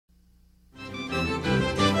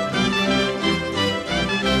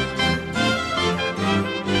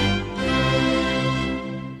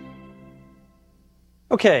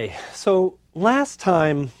Okay, so last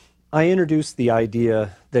time I introduced the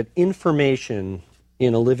idea that information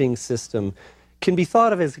in a living system can be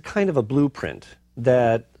thought of as a kind of a blueprint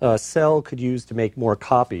that a cell could use to make more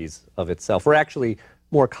copies of itself, or actually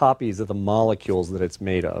more copies of the molecules that it's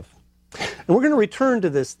made of. And we're going to return to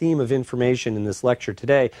this theme of information in this lecture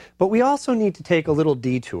today, but we also need to take a little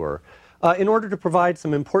detour in order to provide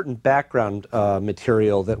some important background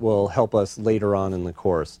material that will help us later on in the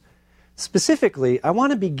course. Specifically, I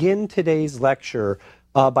want to begin today's lecture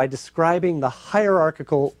by describing the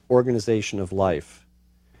hierarchical organization of life.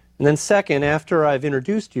 And then second, after I've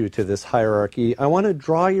introduced you to this hierarchy, I want to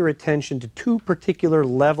draw your attention to two particular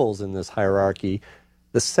levels in this hierarchy,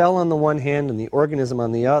 the cell on the one hand and the organism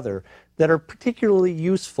on the other, that are particularly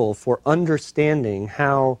useful for understanding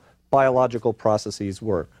how biological processes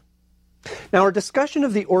work. Now, our discussion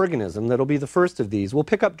of the organism, that'll be the first of these, will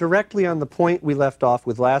pick up directly on the point we left off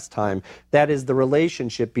with last time, that is the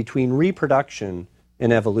relationship between reproduction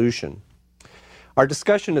and evolution. Our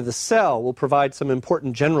discussion of the cell will provide some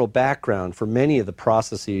important general background for many of the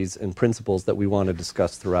processes and principles that we want to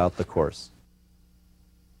discuss throughout the course.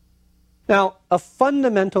 Now, a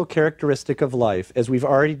fundamental characteristic of life, as we've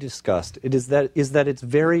already discussed, is that it's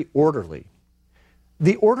very orderly.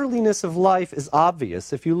 The orderliness of life is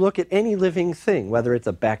obvious if you look at any living thing, whether it's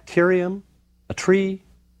a bacterium, a tree,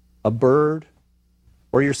 a bird,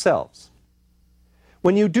 or yourselves.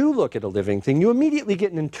 When you do look at a living thing, you immediately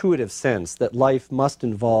get an intuitive sense that life must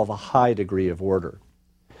involve a high degree of order.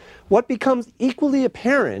 What becomes equally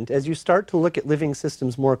apparent as you start to look at living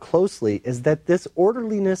systems more closely is that this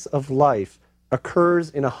orderliness of life occurs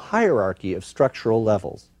in a hierarchy of structural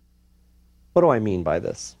levels. What do I mean by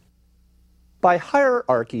this? By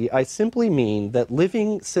hierarchy, I simply mean that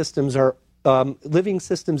living systems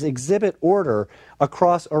exhibit order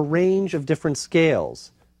across a range of different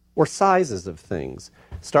scales or sizes of things,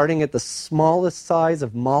 starting at the smallest size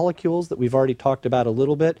of molecules that we've already talked about a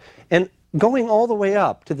little bit, and going all the way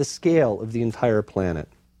up to the scale of the entire planet.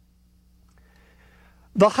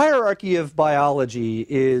 The hierarchy of biology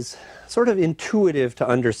is sort of intuitive to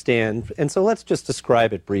understand, and so let's just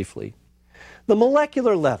describe it briefly. The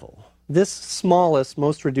molecular level, this smallest,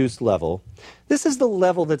 most reduced level, this is the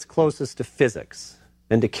level that's closest to physics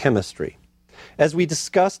and to chemistry. As we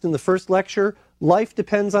discussed in the first lecture, life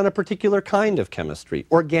depends on a particular kind of chemistry,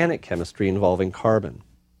 organic chemistry involving carbon.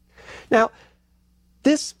 Now,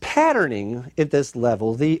 this patterning at this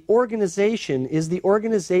level, the organization, is the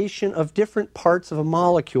organization of different parts of a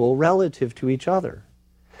molecule relative to each other.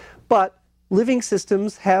 But living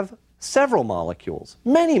systems have several molecules,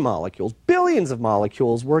 many molecules, billions of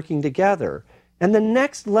molecules working together. And the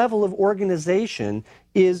next level of organization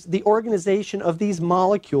is the organization of these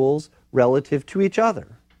molecules relative to each other.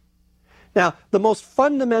 Now, the most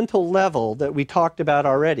fundamental level that we talked about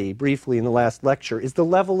already briefly in the last lecture is the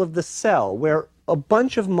level of the cell, where a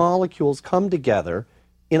bunch of molecules come together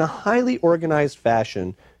in a highly organized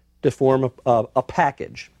fashion to form a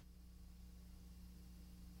package.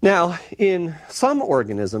 Now, in some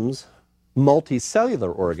organisms,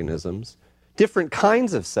 multicellular organisms, different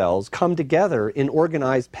kinds of cells come together in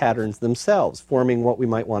organized patterns themselves, forming what we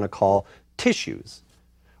might want to call tissues.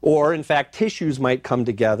 Or, in fact, tissues might come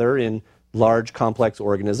together in large complex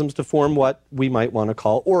organisms to form what we might want to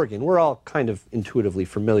call organ. We're all kind of intuitively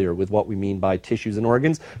familiar with what we mean by tissues and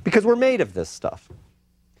organs because we're made of this stuff.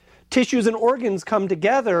 Tissues and organs come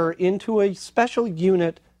together into a special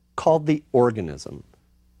unit called the organism.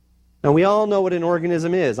 Now, we all know what an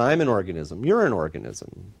organism is. I'm an organism. You're an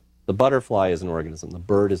organism. The butterfly is an organism. The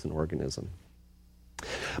bird is an organism.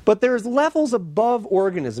 But there's levels above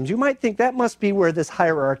organisms. You might think that must be where this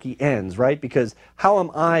hierarchy ends, right? Because how am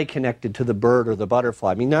I connected to the bird or the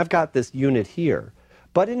butterfly? I mean, I've got this unit here.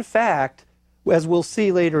 But in fact, as we'll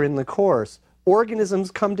see later in the course, organisms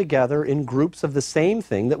come together in groups of the same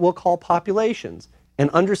thing that we'll call populations. And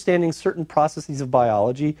understanding certain processes of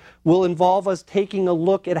biology will involve us taking a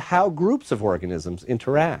look at how groups of organisms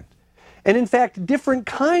interact. And in fact, different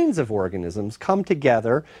kinds of organisms come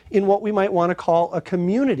together in what we might want to call a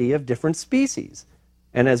community of different species.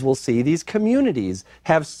 And as we'll see, these communities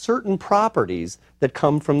have certain properties that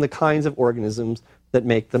come from the kinds of organisms that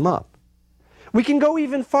make them up. We can go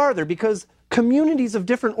even farther because communities of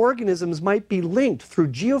different organisms might be linked through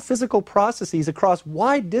geophysical processes across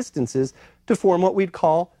wide distances to form what we'd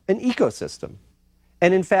call an ecosystem.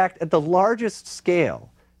 And in fact, at the largest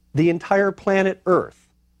scale, the entire planet Earth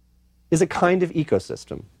is a kind of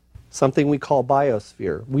ecosystem, something we call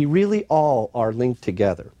biosphere. We really all are linked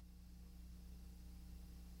together.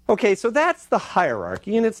 Okay, so that's the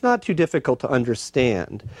hierarchy, and it's not too difficult to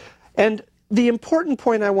understand. And the important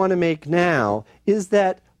point I want to make now is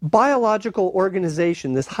that biological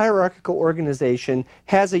organization, this hierarchical organization,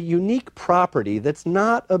 has a unique property that's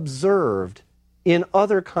not observed in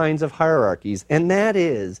other kinds of hierarchies, and that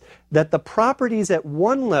is that the properties at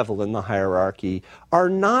one level in the hierarchy are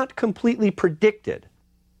not completely predicted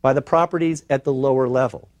by the properties at the lower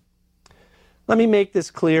level. Let me make this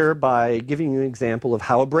clear by giving you an example of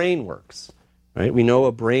how a brain works. Right? We know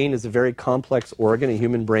a brain is a very complex organ. A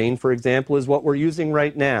human brain, for example, is what we're using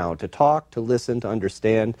right now to talk, to listen, to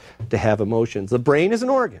understand, to have emotions. The brain is an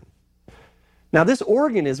organ. Now, this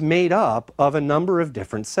organ is made up of a number of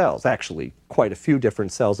different cells, actually quite a few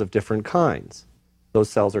different cells of different kinds. Those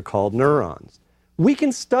cells are called neurons. We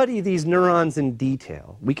can study these neurons in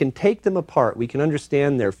detail. We can take them apart. We can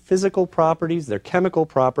understand their physical properties, their chemical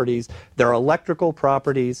properties, their electrical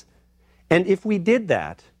properties. And if we did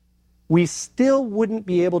that, we still wouldn't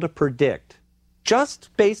be able to predict, just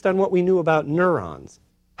based on what we knew about neurons,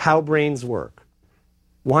 how brains work.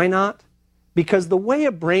 Why not? Because the way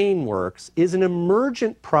a brain works is an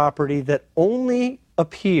emergent property that only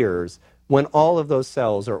appears when all of those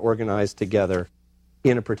cells are organized together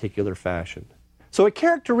in a particular fashion. So a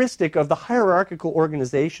characteristic of the hierarchical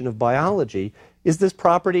organization of biology is this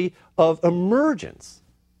property of emergence,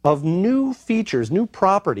 of new features, new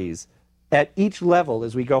properties at each level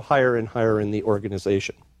as we go higher and higher in the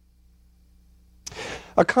organization.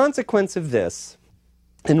 A consequence of this,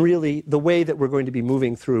 and really the way that we're going to be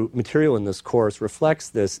moving through material in this course reflects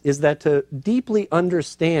this, is that to deeply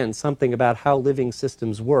understand something about how living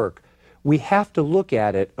systems work, we have to look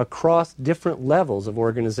at it across different levels of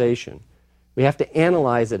organization. We have to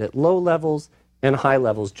analyze it at low levels and high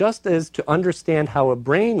levels. Just as to understand how a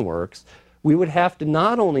brain works, we would have to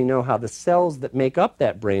not only know how the cells that make up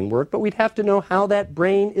that brain work, but we'd have to know how that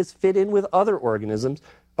brain is fit in with other organisms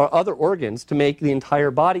or other organs to make the entire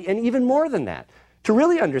body, and even more than that. To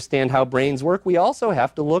really understand how brains work, we also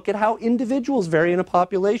have to look at how individuals vary in a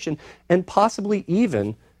population, and possibly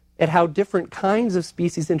even at how different kinds of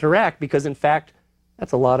species interact, because in fact,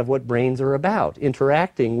 that's a lot of what brains are about,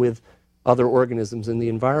 interacting with other organisms in the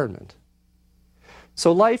environment.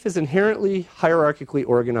 So life is inherently hierarchically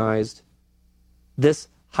organized. This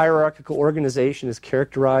hierarchical organization is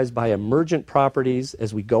characterized by emergent properties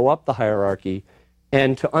as we go up the hierarchy,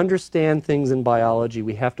 and to understand things in biology,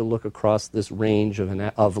 we have to look across this range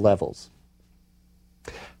of levels.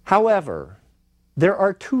 However, there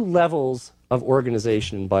are two levels of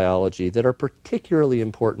organization in biology that are particularly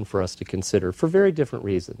important for us to consider for very different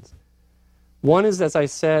reasons. One is, as I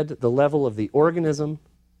said, the level of the organism,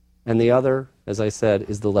 and the other, as I said,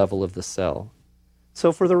 is the level of the cell.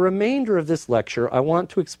 So for the remainder of this lecture, I want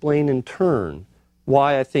to explain in turn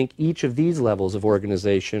why I think each of these levels of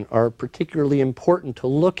organization are particularly important to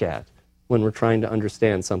look at when we're trying to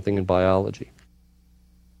understand something in biology.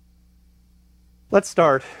 Let's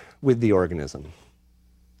start with the organism.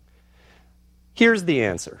 Here's the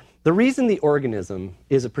answer. The reason the organism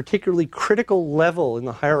is a particularly critical level in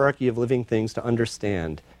the hierarchy of living things to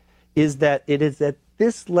understand is that it is at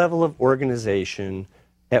this level of organization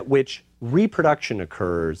at which reproduction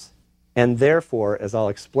occurs, and therefore, as I'll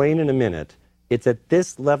explain in a minute, it's at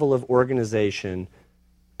this level of organization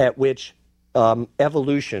at which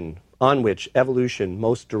evolution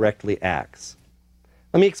most directly acts.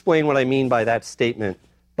 Let me explain what I mean by that statement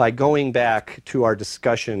by going back to our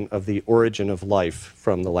discussion of the origin of life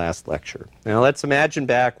from the last lecture. Now let's imagine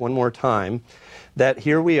back one more time that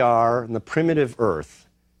here we are in the primitive Earth,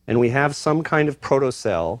 and we have some kind of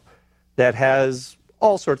protocell that has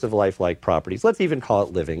all sorts of lifelike properties. Let's even call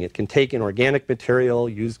it living. It can take in organic material,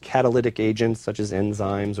 use catalytic agents such as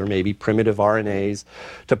enzymes or maybe primitive RNAs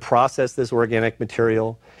to process this organic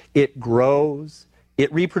material. It grows,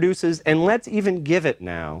 it reproduces, and let's even give it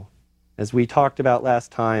now, as we talked about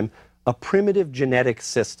last time, a primitive genetic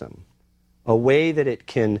system, a way that it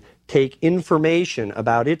can take information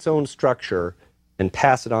about its own structure and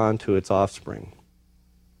pass it on to its offspring.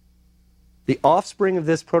 The offspring of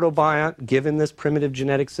this protobiont, given this primitive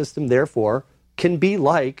genetic system, therefore, can be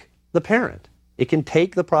like the parent. It can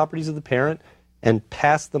take the properties of the parent and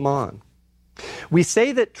pass them on. We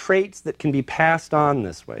say that traits that can be passed on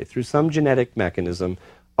this way, through some genetic mechanism,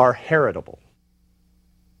 are heritable.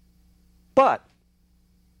 But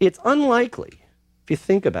it's unlikely, if you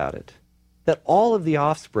think about it, that all of the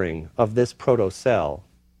offspring of this protocell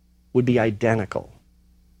would be identical.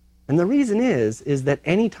 And the reason is that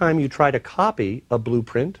any time you try to copy a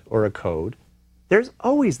blueprint or a code, there's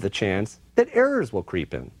always the chance that errors will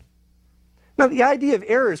creep in. Now, the idea of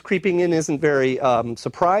errors creeping in isn't very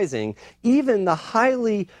surprising. Even the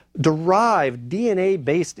highly derived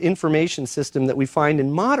DNA-based information system that we find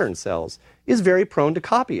in modern cells is very prone to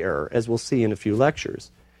copy error, as we'll see in a few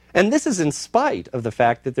lectures. And this is in spite of the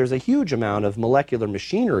fact that there's a huge amount of molecular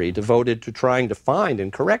machinery devoted to trying to find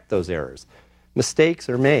and correct those errors. Mistakes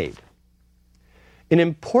are made. An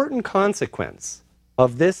important consequence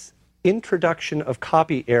of this introduction of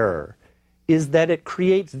copy error is that it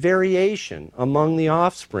creates variation among the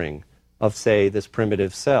offspring of, say, this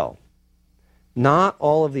primitive cell. Not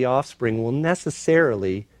all of the offspring will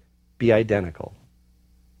necessarily be identical.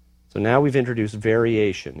 So now we've introduced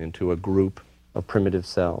variation into a group of primitive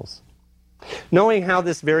cells. Knowing how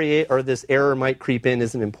this error might creep in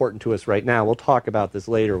isn't important to us right now. We'll talk about this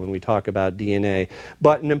later when we talk about DNA.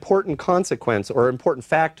 But an important consequence or important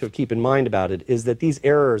fact to keep in mind about it is that these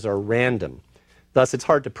errors are random. Thus, it's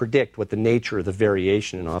hard to predict what the nature of the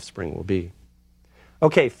variation in offspring will be.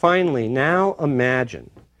 Okay, finally, now imagine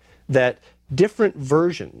that different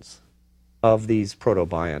versions of these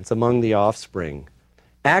protobionts among the offspring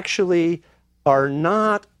actually are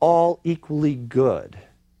not all equally good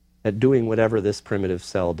at doing whatever this primitive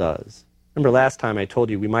cell does. Remember last time I told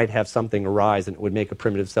you we might have something arise and it would make a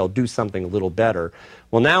primitive cell do something a little better.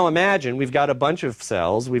 Well, now imagine we've got a bunch of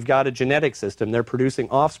cells, we've got a genetic system, they're producing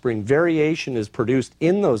offspring. Variation is produced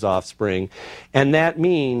in those offspring, and that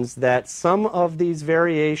means that some of these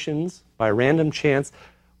variations, by random chance,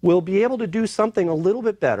 will be able to do something a little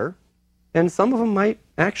bit better, and some of them might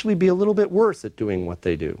actually be a little bit worse at doing what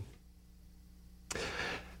they do.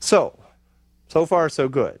 So far so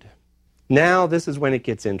good. Now this is when it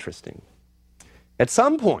gets interesting. At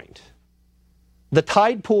some point, the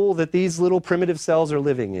tide pool that these little primitive cells are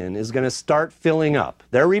living in is going to start filling up.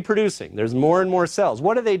 They're reproducing. There's more and more cells.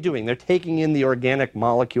 What are they doing? They're taking in the organic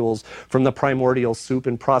molecules from the primordial soup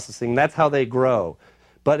and processing. That's how they grow.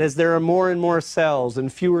 But as there are more and more cells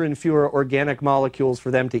and fewer organic molecules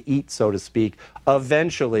for them to eat, so to speak,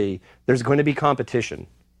 eventually there's going to be competition.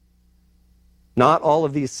 Not all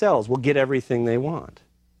of these cells will get everything they want.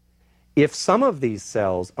 If some of these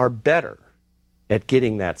cells are better at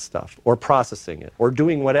getting that stuff or processing it or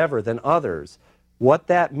doing whatever than others, what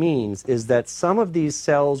that means is that some of these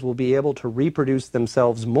cells will be able to reproduce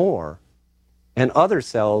themselves more and other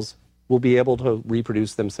cells will be able to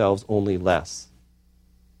reproduce themselves only less.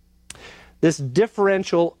 This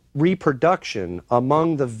differential reproduction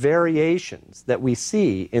among the variations that we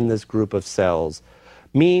see in this group of cells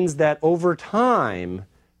means that over time,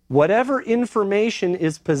 whatever information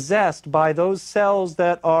is possessed by those cells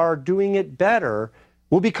that are doing it better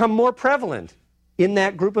will become more prevalent in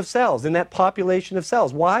that group of cells, in that population of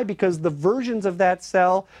cells. Why? Because the versions of that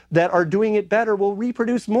cell that are doing it better will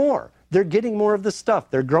reproduce more. They're getting more of the stuff.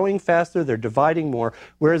 They're growing faster. They're dividing more.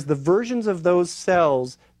 Whereas the versions of those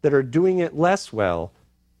cells that are doing it less well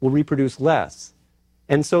will reproduce less.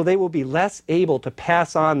 And so they will be less able to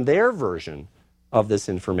pass on their version of this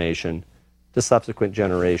information to subsequent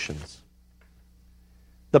generations.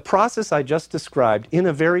 The process I just described in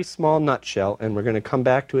a very small nutshell, and we're going to come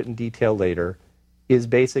back to it in detail later, is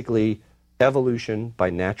basically evolution by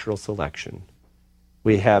natural selection.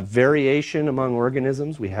 We have variation among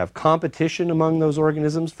organisms. We have competition among those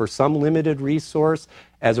organisms for some limited resource.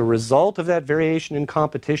 As a result of that variation and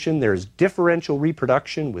competition, there's differential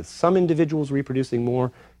reproduction with some individuals reproducing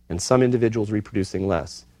more and some individuals reproducing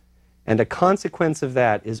less. And a consequence of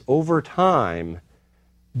that is, over time,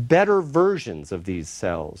 better versions of these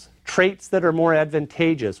cells, traits that are more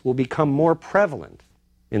advantageous, will become more prevalent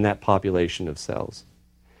in that population of cells.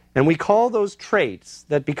 And we call those traits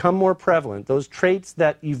that become more prevalent, those traits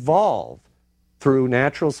that evolve through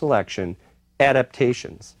natural selection,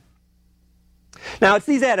 adaptations. Now, it's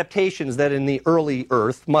these adaptations that in the early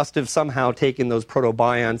Earth must have somehow taken those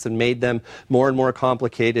protobionts and made them more and more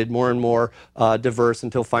complicated, more and more diverse,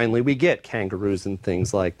 until finally we get kangaroos and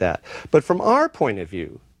things like that. But from our point of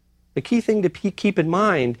view, the key thing to keep in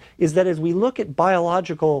mind is that as we look at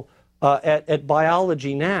biology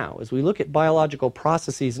now, as we look at biological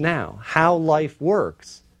processes now, how life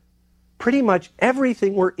works, pretty much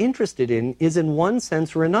everything we're interested in is, in one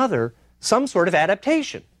sense or another, some sort of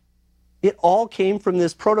adaptation. It all came from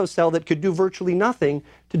this protocell that could do virtually nothing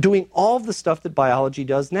to doing all of the stuff that biology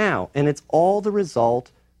does now. And it's all the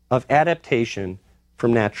result of adaptation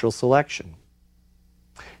from natural selection.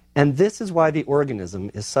 And this is why the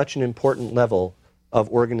organism is such an important level of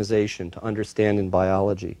organization to understand in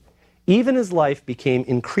biology. Even as life became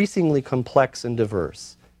increasingly complex and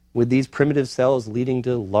diverse, with these primitive cells leading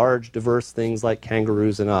to large, diverse things like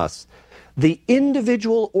kangaroos and us, the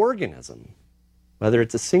individual organism, whether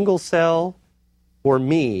it's a single cell or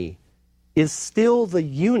me, is still the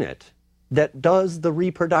unit that does the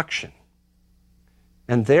reproduction.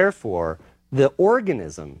 And therefore, the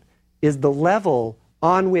organism is the level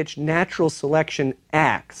on which natural selection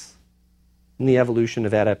acts in the evolution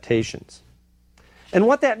of adaptations. And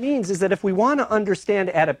what that means is that if we want to understand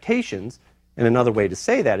adaptations, and another way to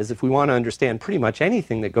say that is if we want to understand pretty much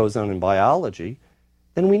anything that goes on in biology,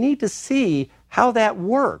 then we need to see how that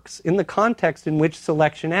works in the context in which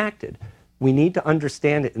selection acted. We need to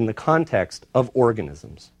understand it in the context of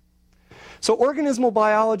organisms. So organismal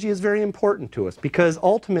biology is very important to us because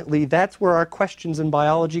ultimately that's where our questions in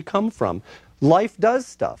biology come from. Life does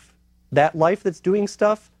stuff. That life that's doing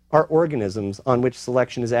stuff are organisms on which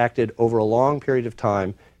selection has acted over a long period of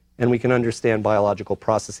time, and we can understand biological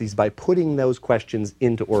processes by putting those questions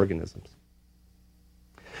into organisms.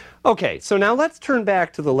 Okay, so now let's turn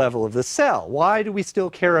back to the level of the cell. Why do we still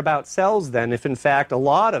care about cells then if in fact a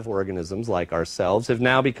lot of organisms like ourselves have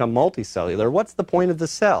now become multicellular? What's the point of the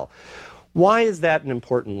cell? Why is that an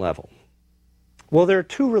important level? Well, there are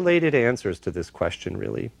two related answers to this question,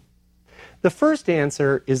 really. The first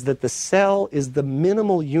answer is that the cell is the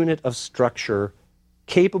minimal unit of structure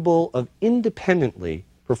capable of independently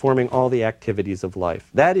performing all the activities of life.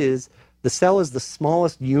 That is, the cell is the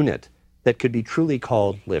smallest unit that could be truly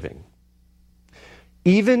called living.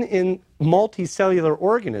 Even in multicellular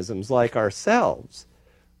organisms like ourselves,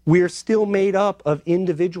 we're still made up of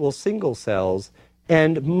individual single cells,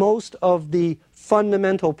 and most of the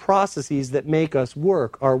fundamental processes that make us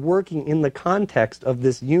work are working in the context of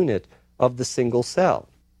this unit of the single cell.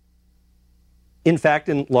 In fact,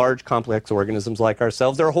 in large complex organisms like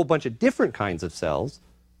ourselves, there are a whole bunch of different kinds of cells,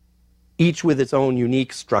 each with its own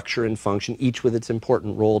unique structure and function, each with its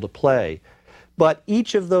important role to play. But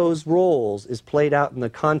each of those roles is played out in the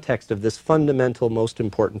context of this fundamental, most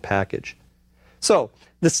important package. So,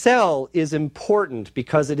 the cell is important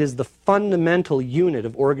because it is the fundamental unit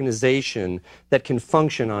of organization that can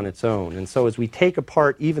function on its own. And so as we take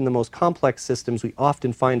apart even the most complex systems, we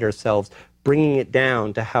often find ourselves bringing it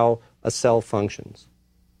down to how a cell functions.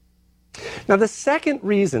 Now, the second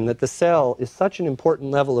reason that the cell is such an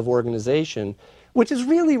important level of organization, which is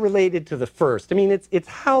really related to the first, I mean, it's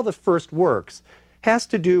how the first works, has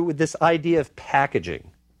to do with this idea of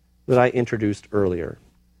packaging that I introduced earlier.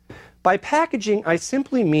 By packaging, I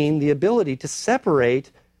simply mean the ability to separate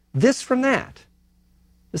this from that,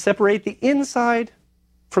 to separate the inside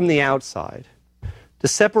from the outside, to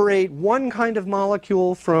separate one kind of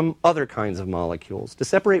molecule from other kinds of molecules, to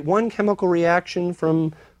separate one chemical reaction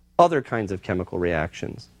from other kinds of chemical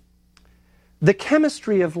reactions. The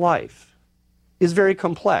chemistry of life is very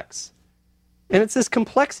complex, and it's this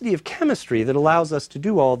complexity of chemistry that allows us to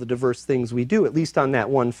do all the diverse things we do, at least on that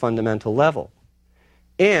one fundamental level.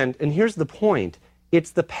 And here's the point,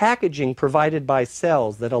 it's the packaging provided by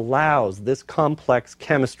cells that allows this complex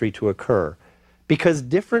chemistry to occur, because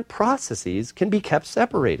different processes can be kept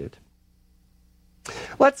separated.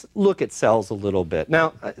 Let's look at cells a little bit.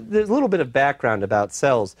 Now, there's a little bit of background about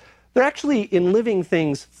cells. They're actually, in living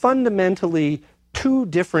things, fundamentally two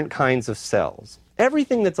different kinds of cells.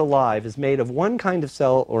 Everything that's alive is made of one kind of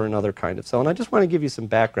cell or another kind of cell, and I just want to give you some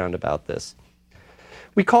background about this.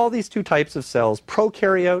 We call these two types of cells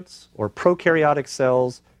prokaryotes, or prokaryotic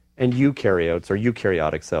cells, and eukaryotes, or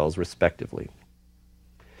eukaryotic cells, respectively.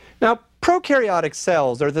 Now, prokaryotic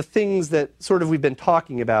cells are the things that sort of we've been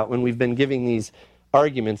talking about when we've been giving these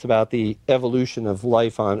arguments about the evolution of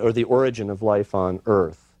life on, or the origin of life on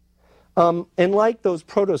Earth. And like those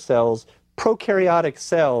protocells, prokaryotic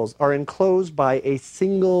cells are enclosed by a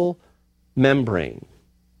single membrane.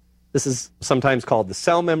 This is sometimes called the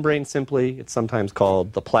cell membrane simply. It's sometimes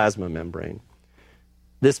called the plasma membrane.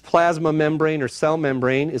 This plasma membrane or cell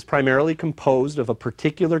membrane is primarily composed of a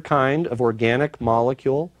particular kind of organic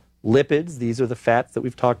molecule, lipids. These are the fats that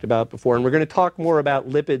we've talked about before. And we're going to talk more about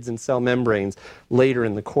lipids and cell membranes later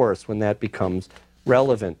in the course when that becomes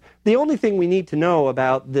relevant. The only thing we need to know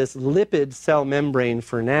about this lipid cell membrane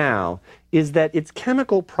for now is that its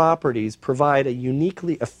chemical properties provide a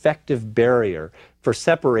uniquely effective barrier for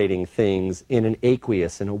separating things in an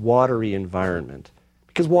aqueous, in a watery environment,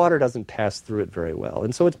 because water doesn't pass through it very well.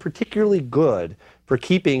 And so it's particularly good for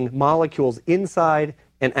keeping molecules inside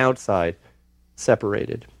and outside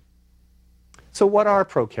separated. So what are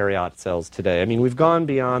prokaryote cells today? I mean, we've gone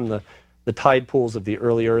beyond the tide pools of the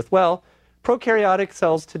early Earth. Well, prokaryotic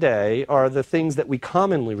cells today are the things that we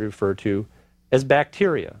commonly refer to as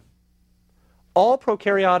bacteria. All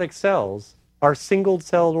prokaryotic cells are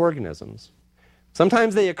single-celled organisms.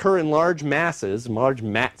 Sometimes they occur in large masses, large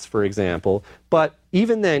mats, for example, but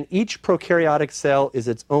even then, each prokaryotic cell is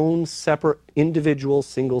its own separate individual,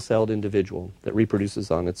 single-celled individual that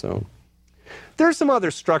reproduces on its own. There are some other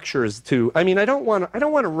structures too. I mean, I don't want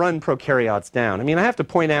to run prokaryotes down. I mean, I have to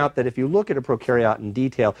point out that if you look at a prokaryote in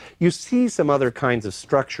detail, you see some other kinds of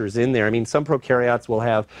structures in there. I mean, some prokaryotes will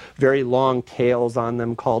have very long tails on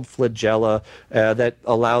them called flagella that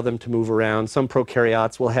allow them to move around. Some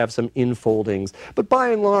prokaryotes will have some infoldings. But by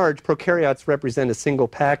and large, prokaryotes represent a single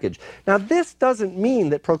package. Now, this doesn't mean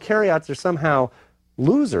that prokaryotes are somehow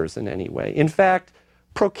losers in any way. In fact,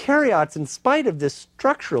 prokaryotes, in spite of this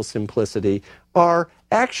structural simplicity, are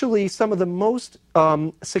actually some of the most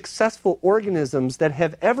successful organisms that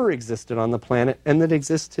have ever existed on the planet and that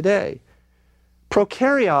exist today.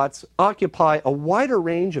 Prokaryotes occupy a wider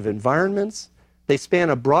range of environments. They span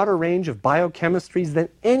a broader range of biochemistries than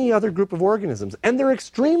any other group of organisms, and they're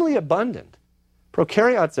extremely abundant.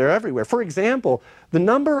 Prokaryotes are everywhere. For example, the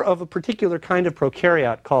number of a particular kind of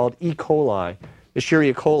prokaryote called E. coli,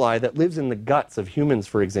 Escherichia coli, that lives in the guts of humans,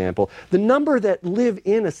 for example, the number that live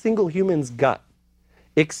in a single human's gut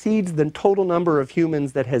exceeds the total number of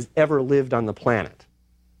humans that has ever lived on the planet.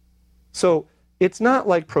 So it's not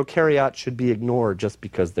like prokaryotes should be ignored just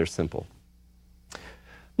because they're simple.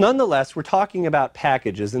 Nonetheless, we're talking about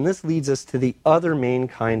packages, and this leads us to the other main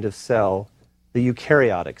kind of cell, the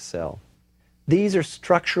eukaryotic cell. These are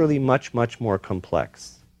structurally much, much more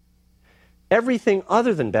complex. Everything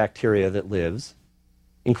other than bacteria that lives,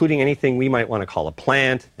 including anything we might want to call a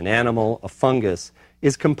plant, an animal, a fungus,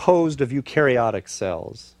 is composed of eukaryotic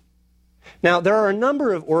cells. Now, there are a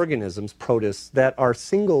number of organisms, protists, that are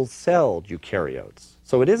single-celled eukaryotes.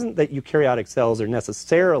 So it isn't that eukaryotic cells are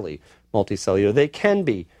necessarily multicellular. They can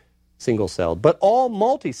be single-celled. But all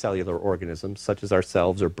multicellular organisms, such as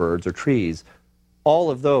ourselves or birds or trees,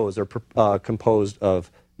 all of those are composed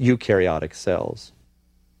of eukaryotic cells.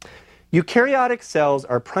 Eukaryotic cells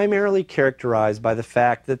are primarily characterized by the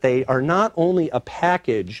fact that they are not only a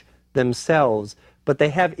package themselves, but they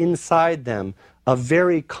have inside them a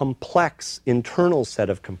very complex internal set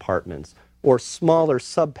of compartments, or smaller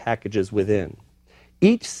sub-packages within,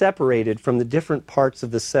 each separated from the different parts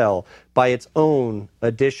of the cell by its own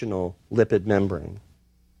additional lipid membrane.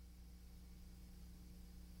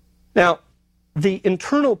 Now, the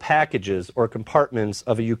internal packages or compartments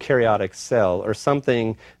of a eukaryotic cell are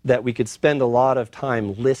something that we could spend a lot of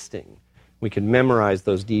time listing. We could memorize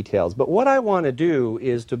those details. But what I want to do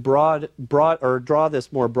is to draw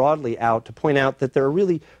this more broadly out to point out that there are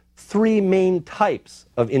really three main types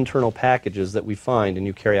of internal packages that we find in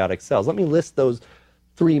eukaryotic cells. Let me list those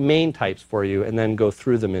three main types for you and then go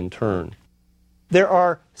through them in turn. There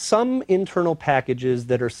are some internal packages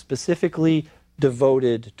that are specifically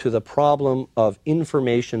devoted to the problem of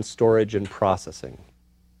information storage and processing.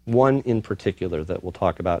 One in particular that we'll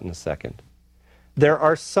talk about in a second. There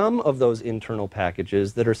are some of those internal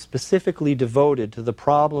packages that are specifically devoted to the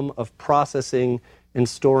problem of processing and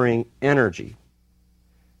storing energy.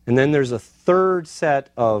 And then there's a third set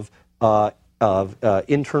of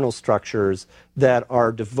internal structures that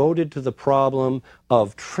are devoted to the problem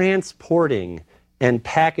of transporting and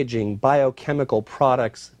packaging biochemical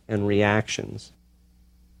products and reactions.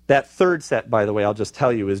 That third set, by the way, I'll just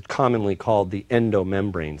tell you, is commonly called the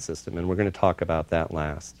endomembrane system, and we're going to talk about that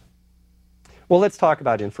last. Well, let's talk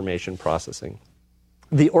about information processing.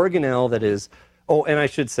 The organelle that is, oh, and I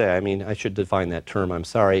should say, I should define that term, I'm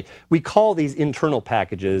sorry. We call these internal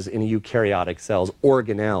packages in eukaryotic cells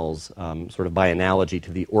organelles, sort of by analogy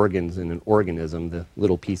to the organs in an organism, the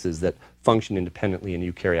little pieces that function independently in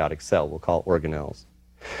a eukaryotic cell, we'll call organelles.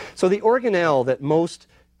 So the organelle that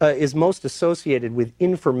is most associated with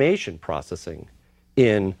information processing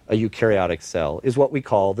in a eukaryotic cell is what we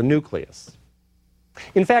call the nucleus.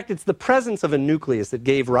 In fact, it's the presence of a nucleus that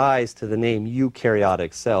gave rise to the name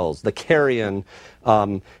eukaryotic cells. The karyon,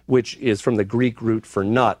 which is from the Greek root for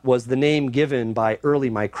nut, was the name given by early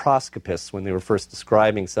microscopists when they were first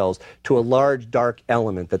describing cells to a large dark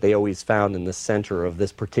element that they always found in the center of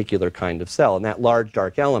this particular kind of cell. And that large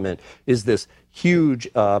dark element is this huge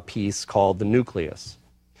piece called the nucleus.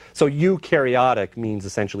 So eukaryotic means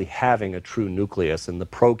essentially having a true nucleus, and the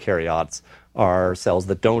prokaryotes are cells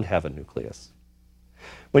that don't have a nucleus.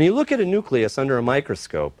 When you look at a nucleus under a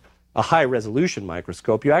microscope, a high-resolution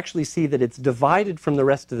microscope, you actually see that it's divided from the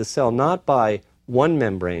rest of the cell not by one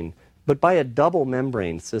membrane, but by a double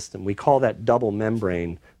membrane system. We call that double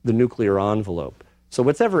membrane the nuclear envelope. So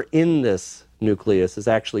whatever in this nucleus is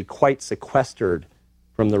actually quite sequestered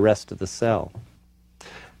from the rest of the cell.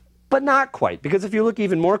 But not quite, because if you look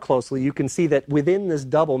even more closely, you can see that within this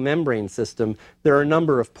double membrane system, there are a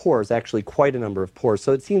number of pores, actually quite a number of pores.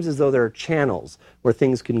 So it seems as though there are channels where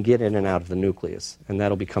things can get in and out of the nucleus. And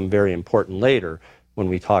that'll become very important later when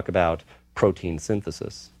we talk about protein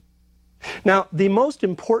synthesis. Now, the most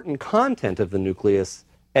important content of the nucleus,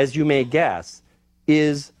 as you may guess,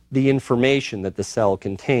 is the information that the cell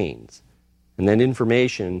contains. And that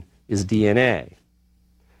information is DNA.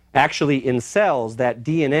 Actually, in cells, that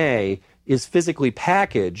DNA is physically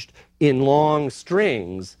packaged in long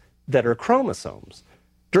strings that are chromosomes.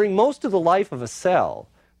 During most of the life of a cell,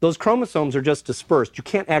 those chromosomes are just dispersed. You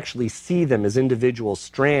can't actually see them as individual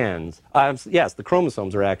strands. Yes, the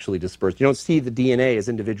chromosomes are actually dispersed. You don't see the DNA as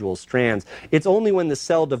individual strands. It's only when the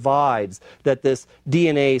cell divides that this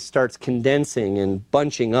DNA starts condensing and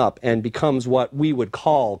bunching up and becomes what we would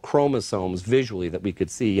call chromosomes visually, that we could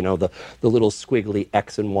see, you know, the little squiggly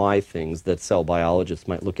X and Y things that cell biologists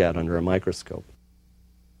might look at under a microscope.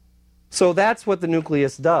 So that's what the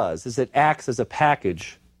nucleus does, is it acts as a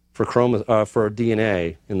package for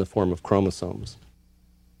DNA in the form of chromosomes.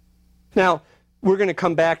 Now, we're going to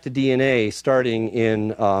come back to DNA starting in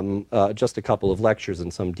just a couple of lectures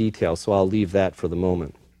in some detail, so I'll leave that for the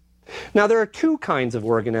moment. Now, there are two kinds of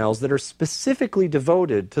organelles that are specifically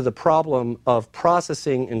devoted to the problem of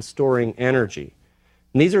processing and storing energy.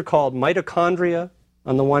 And these are called mitochondria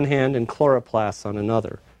on the one hand and chloroplasts on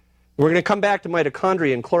another. We're going to come back to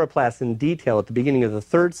mitochondria and chloroplasts in detail at the beginning of the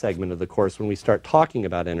third segment of the course when we start talking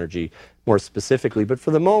about energy more specifically. But for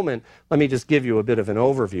the moment, let me just give you a bit of an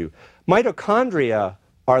overview. Mitochondria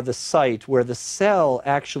are the site where the cell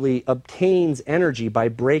actually obtains energy by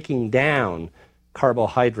breaking down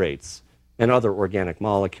carbohydrates and other organic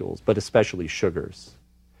molecules, but especially sugars.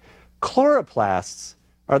 Chloroplasts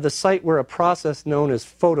are the site where a process known as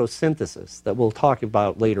photosynthesis, that we'll talk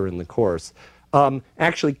about later in the course,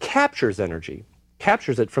 actually captures energy,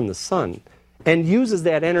 captures it from the sun, and uses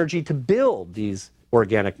that energy to build these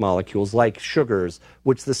organic molecules like sugars,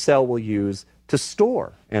 which the cell will use to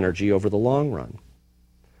store energy over the long run.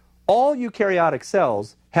 All eukaryotic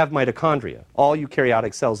cells have mitochondria. All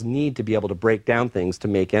eukaryotic cells need to be able to break down things to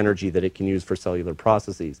make energy that it can use for cellular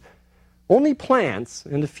processes. Only plants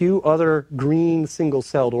and a few other green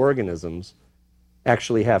single-celled organisms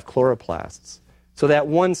actually have chloroplasts. So that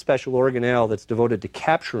one special organelle that's devoted to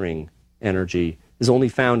capturing energy is only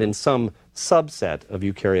found in some subset of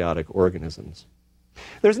eukaryotic organisms.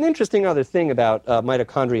 There's an interesting other thing about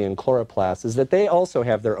mitochondria and chloroplasts is that they also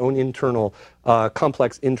have their own internal,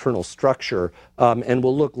 complex internal structure, and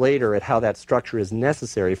we'll look later at how that structure is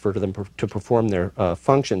necessary for them to perform their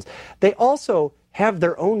functions. They also have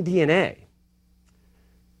their own DNA.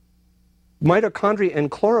 Mitochondria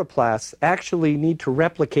and chloroplasts actually need to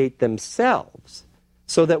replicate themselves,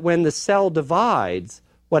 so that when the cell divides,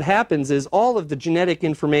 what happens is all of the genetic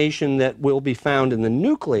information that will be found in the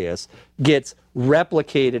nucleus gets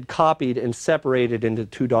replicated, copied, and separated into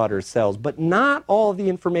two daughter cells, but not all of the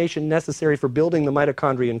information necessary for building the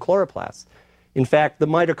mitochondria and chloroplasts. In fact, the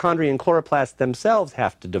mitochondria and chloroplasts themselves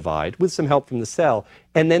have to divide with some help from the cell,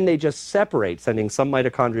 and then they just separate, sending some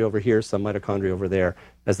mitochondria over here, some mitochondria over there,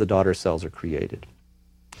 as the daughter cells are created.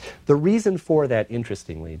 The reason for that,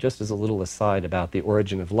 interestingly, just as a little aside about the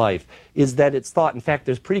origin of life, is that it's thought, in fact,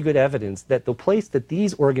 there's pretty good evidence that the place that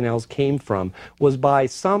these organelles came from was by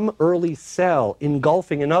some early cell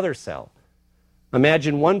engulfing another cell.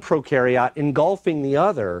 Imagine one prokaryote engulfing the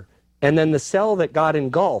other, and then the cell that got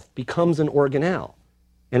engulfed becomes an organelle.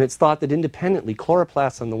 And it's thought that independently,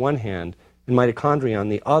 chloroplasts on the one hand and mitochondria on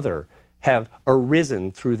the other have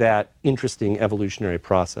arisen through that interesting evolutionary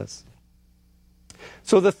process.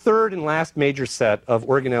 So the third and last major set of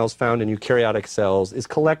organelles found in eukaryotic cells is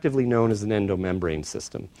collectively known as an endomembrane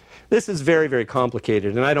system. This is very, very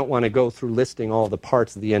complicated, and I don't want to go through listing all the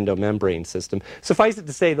parts of the endomembrane system. Suffice it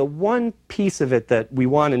to say, the one piece of it that we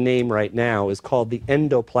want to name right now is called the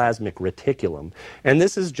endoplasmic reticulum. And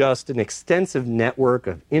this is just an extensive network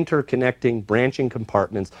of interconnecting, branching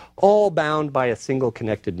compartments, all bound by a single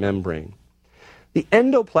connected membrane. The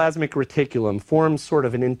endoplasmic reticulum forms sort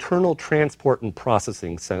of an internal transport and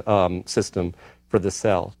processing system for the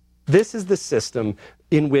cell. This is the system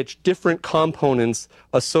in which different components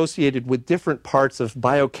associated with different parts of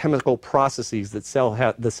biochemical processes that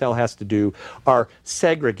the cell has to do are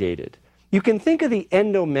segregated. You can think of the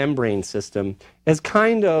endomembrane system as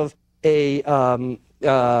kind of a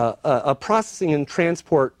processing and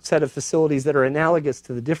transport set of facilities that are analogous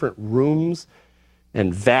to the different rooms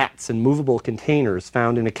and vats and movable containers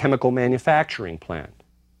found in a chemical manufacturing plant.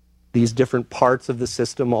 These different parts of the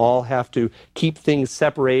system all have to keep things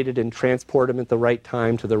separated and transport them at the right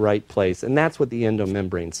time to the right place. And that's what the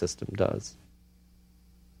endomembrane system does.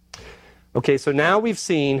 Okay, so now we've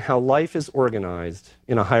seen how life is organized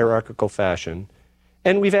in a hierarchical fashion.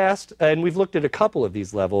 And we've looked at a couple of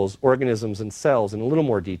these levels, organisms and cells, in a little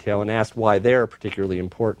more detail and asked why they're particularly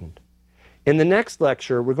important. In the next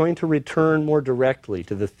lecture, we're going to return more directly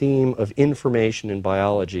to the theme of information in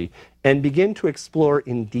biology and begin to explore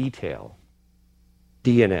in detail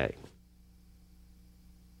DNA.